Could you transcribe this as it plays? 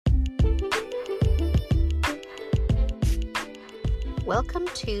Welcome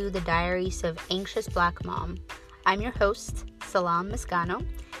to the Diaries of Anxious Black Mom. I'm your host, Salam Miscano.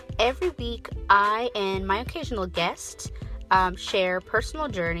 Every week, I and my occasional guest share personal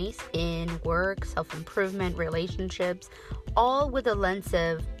journeys in work, self-improvement, relationships, all with a lens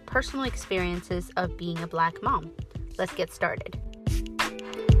of personal experiences of being a Black mom. Let's get started.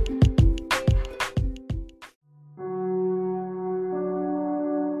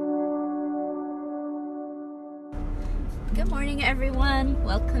 Good morning, everyone.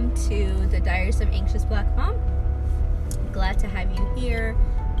 Welcome to the Diaries of Anxious Black Mom. Glad to have you here.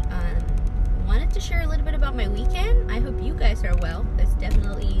 Wanted to share a little bit about my weekend. I hope you guys are well. It's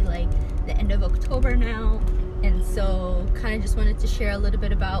definitely like the end of October now, and so kind of just wanted to share a little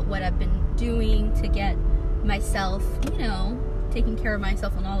bit about what I've been doing to get myself, taking care of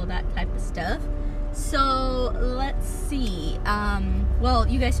myself and all of that type of stuff. So let's see. Well,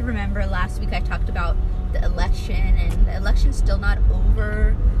 you guys remember last week I talked about the election, and the election's still not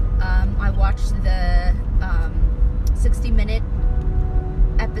over. I watched the 60-minute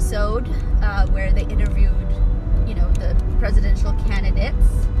episode where they interviewed, the presidential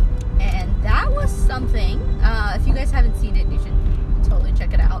candidates, and that was something. If you guys haven't seen it, you should totally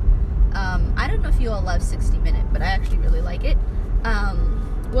check it out. I don't know if you all love 60 Minute, but I actually really like it.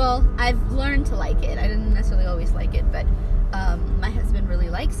 Well, I've learned to like it. I didn't necessarily always like it, but my husband really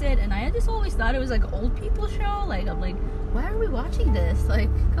likes it, and I just always thought it was like an old people show. Like, I'm like, why are we watching this? Like,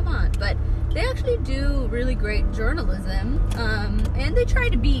 come on. But they actually do really great journalism, and they try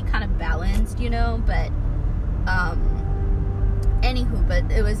to be kind of balanced, but anywho, but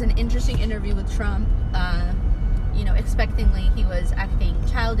it was an interesting interview with Trump. Expectingly, he was acting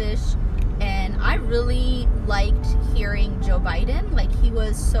childish, and I really liked hearing Joe Biden. Like, he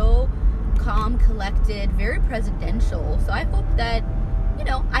was so calm, collected, very presidential. So I hope that,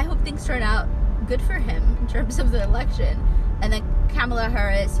 I hope things turn out good for him in terms of the election. And then Kamala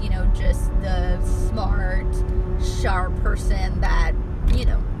Harris, just the smart, sharp person that,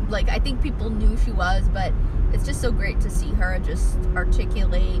 I think people knew she was, but it's just so great to see her just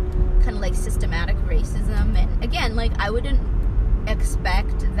articulate kind of like systematic racism. And again, I wouldn't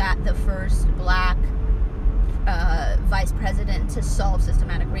expect that the first Black vice president to solve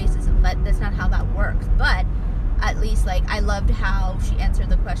systematic racism. That's not how that works. But at least, I loved how she answered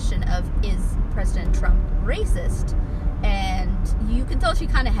the question of, is President Trump racist? And you can tell she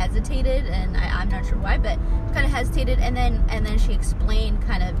kind of hesitated, and I'm not sure why, but kind of hesitated, and then she explained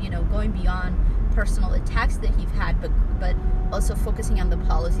kind of, going beyond personal attacks that he's had, but also focusing on the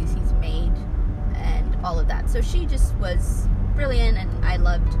policies he's made and all of that. So she just was brilliant, and I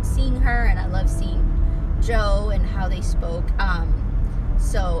loved seeing her, and I loved seeing Joe and how they spoke.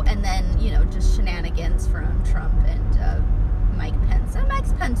 And then, just shenanigans from Trump and Mike Pence. And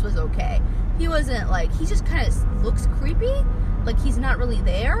Mike Pence was okay. He wasn't he just kind of looks creepy. He's not really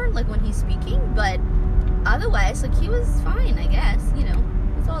there, when he's speaking. But otherwise, he was fine, I guess.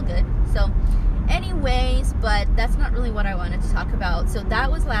 It's all good. So, anyways, but that's not really what I wanted to talk about. So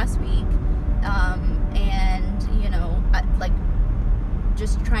that was last week.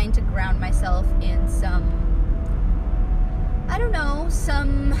 Just trying to ground myself in some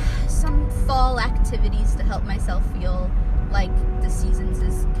fall activities to help myself feel like the seasons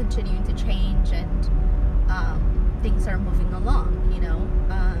is continuing to change and things are moving along,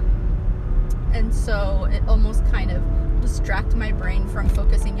 and so it almost kind of distract my brain from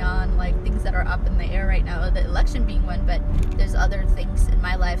focusing on things that are up in the air right now, the election being one, but there's other things in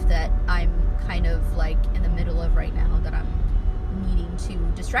my life that I'm kind of in the middle of right now that I'm needing to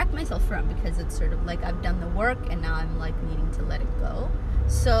distract myself from, because it's sort of I've done the work and now I'm needing to let it go.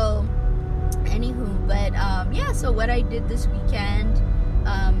 So anywho, but so what I did this weekend,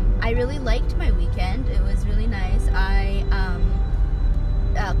 I really liked my weekend. It was really nice. I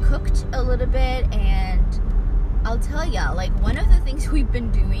cooked a little bit, and I'll tell ya, one of the things we've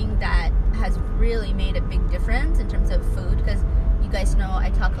been doing that has really made a big difference in terms of food, because you guys know I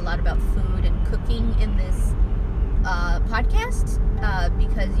talk a lot about food and cooking in this podcast,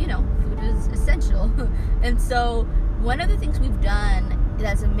 because food is essential. And so one of the things we've done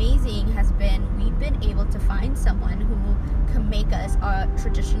that's amazing has been, we've been able to find someone who can make us our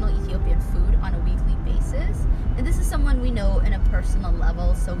traditional Ethiopian food on a weekly basis. And this is someone we know in a personal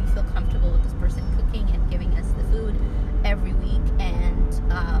level, so we feel comfortable with this person cooking and giving us the food every week. And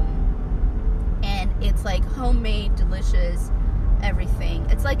it's homemade, delicious, everything.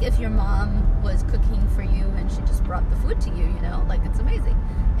 It's if your mom was cooking for you and she just brought the food to you, it's amazing.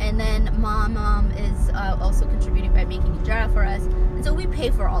 And then mom is also contributing by making injera for us, and so we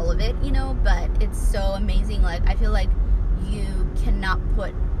pay for all of it, but it's so amazing. I feel you cannot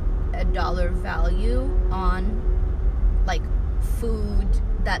put a dollar value on food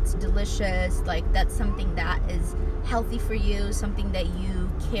that's delicious, like that's something that is healthy for you, something that you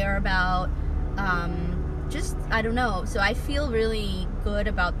care about. Just, I don't know. So I feel really good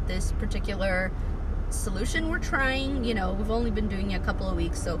about this particular solution we're trying. You know, we've only been doing it a couple of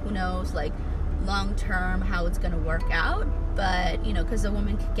weeks, so who knows, like, long term how it's gonna work out. But, you know, because a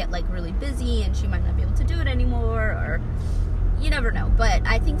woman could get, like, really busy and she might not be able to do it anymore, or you never know. But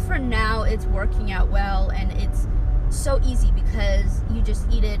I think for now it's working out well, and it's so easy because you just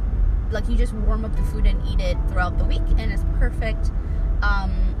eat it, like, you just warm up the food and eat it throughout the week, and it's perfect.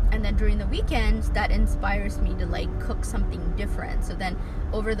 And then during the weekends, that inspires me to, like, cook something different. So then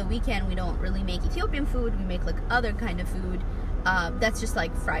over the weekend, we don't really make Ethiopian food, we make, like, other kind of food that's just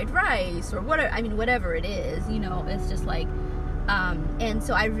like fried rice or whatever. I mean, whatever it is, you know, it's just like and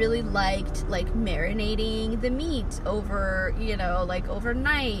so I really liked, like, marinating the meat over, you know, like,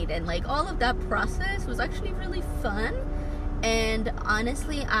 overnight, and, like, all of that process was actually really fun. And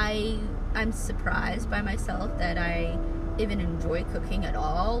honestly, I'm surprised by myself that I even enjoy cooking at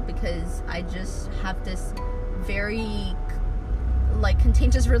all, because I just have this very, like,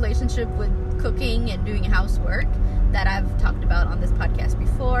 contagious relationship with cooking and doing housework that I've talked about on this podcast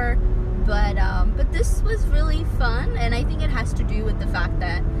before. But this was really fun, and I think it has to do with the fact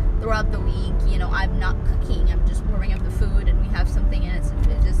that throughout the week, you know, I'm not cooking, I'm just warming up the food, and we have something, and it's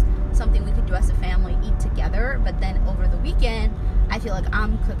just something we could do as a family, eat together. But then over the weekend, I feel like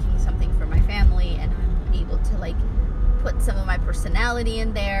I'm cooking something for my family, and I'm able to, like, put some of my personality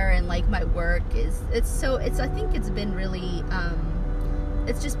in there, and, like, my work I think it's been really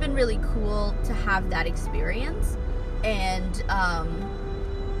it's just been really cool to have that experience. And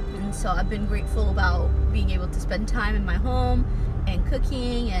so I've been grateful about being able to spend time in my home and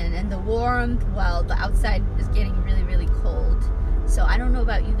cooking and the warmth while the outside is getting really, really cold. So I don't know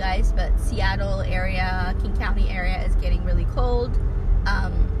about you guys, but Seattle area, King County area is getting really cold.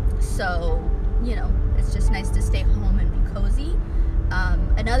 So, you know, it's just nice to stay home and be cozy.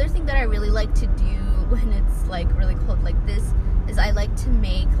 Another thing that I really like to do when it's, like, really cold like this is I like to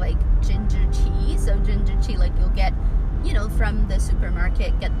make, like, ginger tea. So ginger tea, like, you'll get, you know, from the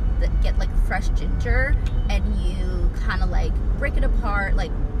supermarket, get like fresh ginger, and you kind of, like, break it apart,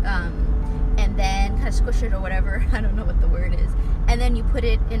 like, and then kind of squish it or whatever. I don't know what the word is. And then you put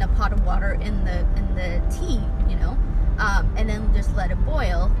it in a pot of water in the tea, you know, and then just let it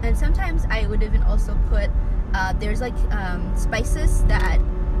boil. And sometimes I would even also put there's, like, spices that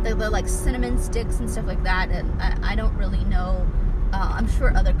they're like cinnamon sticks and stuff like that, and I don't really know. I'm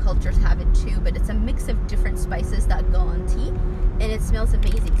sure other cultures have it too, but it's a mix of different spices that go on tea, and it smells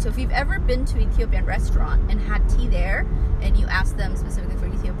amazing. So if you've ever been to an Ethiopian restaurant and had tea there, and you ask them specifically for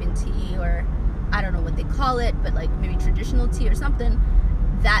Ethiopian tea, or I don't know what they call it, but, like, maybe traditional tea or something,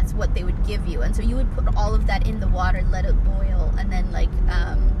 that's what they would give you. And so you would put all of that in the water, let it boil, and then, like,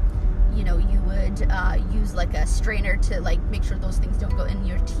 you know, you would use, like, a strainer to, like, make sure those things don't go in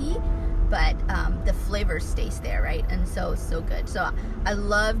your tea, but the flavor stays there, right? And so it's so good. So I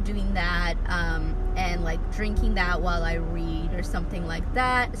love doing that, and, like, drinking that while I read or something like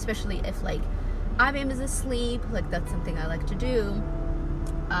that, especially if, like, Abim is asleep. Like, that's something I like to do.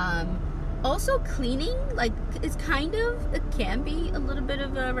 Also, cleaning, like, it can be a little bit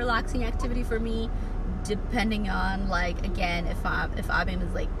of a relaxing activity for me, depending on, like, again, if Abim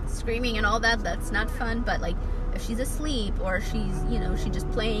is, like, screaming and all that, that's not fun. But, like, if she's asleep, or she's, you know, she's just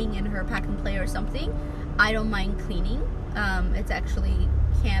playing in her pack and play or something, I don't mind cleaning. It's actually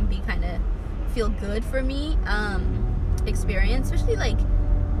can be kind of feel good for me experience, especially, like,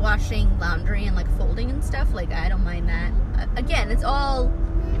 washing laundry and, like, folding and stuff. Like, I don't mind that. Again, it's all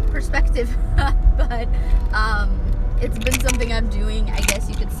perspective, but it's been something I'm doing, I guess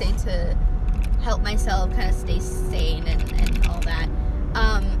you could say, to help myself kind of stay sane and all that.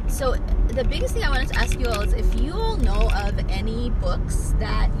 So the biggest thing I wanted to ask you all is if you all know of any books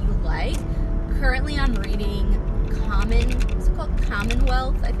that you like. Currently I'm reading what's it called?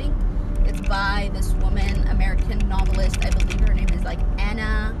 Commonwealth, I think. It's by this woman, American novelist. I believe her name is, like,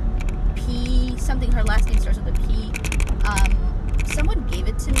 Anna P. something. Her last name starts with a P. Someone gave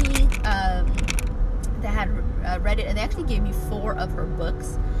it to me that had read it, and they actually gave me 4 of her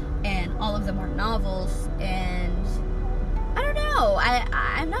books, and all of them are novels. And I don't know,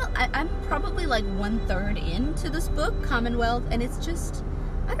 I'm probably, like, 1/3 into this book, Commonwealth, and it's just,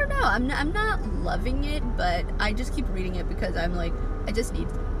 I don't know, I'm not loving it, but I just keep reading it because I'm like, I just need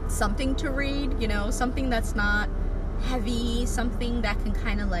something to read, you know, something that's not heavy, something that can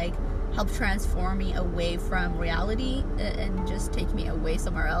kind of, like, help transform me away from reality and just take me away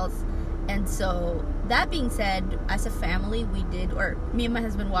somewhere else. And so, that being said, as a family, me and my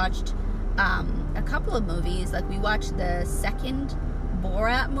husband watched a couple of movies. Like we watched the second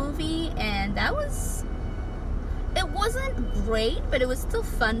Borat movie, and it wasn't great, but it was still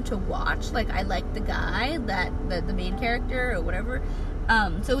fun to watch. Like I liked the guy, the main character or whatever.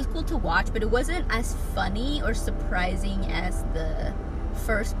 So it was cool to watch, but it wasn't as funny or surprising as the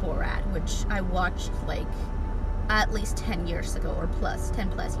first Borat, which I watched like at least 10 years ago or 10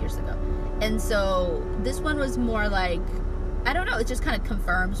 plus years ago. And so this one was more like, I don't know, it just kind of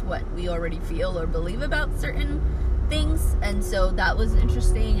confirms what we already feel or believe about certain things. And so that was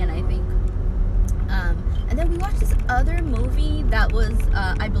interesting, and I think and then we watched this other movie that was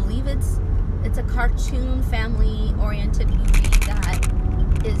I believe it's a cartoon family oriented movie that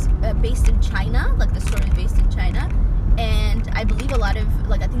is based in China. Like the story is based in China, and I believe a lot of,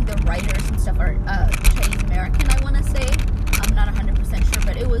 like, I think the writers and stuff are Chinese American, I want to say. I'm not 100% sure,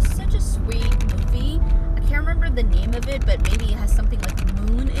 but it was such a sweet movie. I can't remember the name of it, but maybe it has something like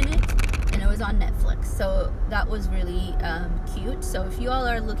Moon in it, and it was on Netflix. So that was really cute. So if you all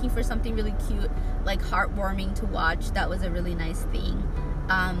are looking for something really cute, like heartwarming to watch, that was a really nice thing.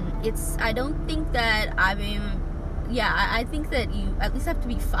 I don't think that I think that you at least have to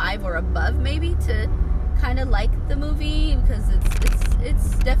be 5 or above maybe to kind of like the movie, because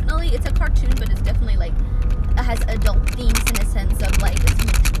it's definitely, it's a cartoon, but it's definitely like, it has adult themes in a sense of like it's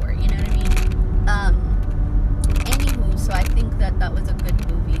mature, you know what I mean? Anywho, so I think that was a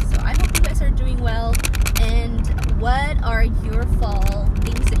good movie. So I hope you guys are doing well. And what are your fall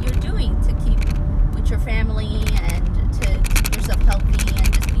things that you're doing to keep with your family and to keep yourself healthy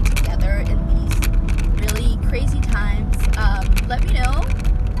and just be together in these really crazy times? Let me know.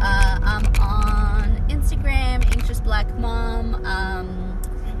 I'm on Instagram, Anxious Black Mom,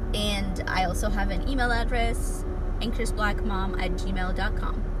 and I also have an email address,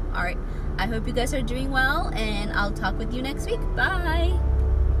 anxiousblackmom@gmail.com. Alright, I hope you guys are doing well, and I'll talk with you next week. Bye!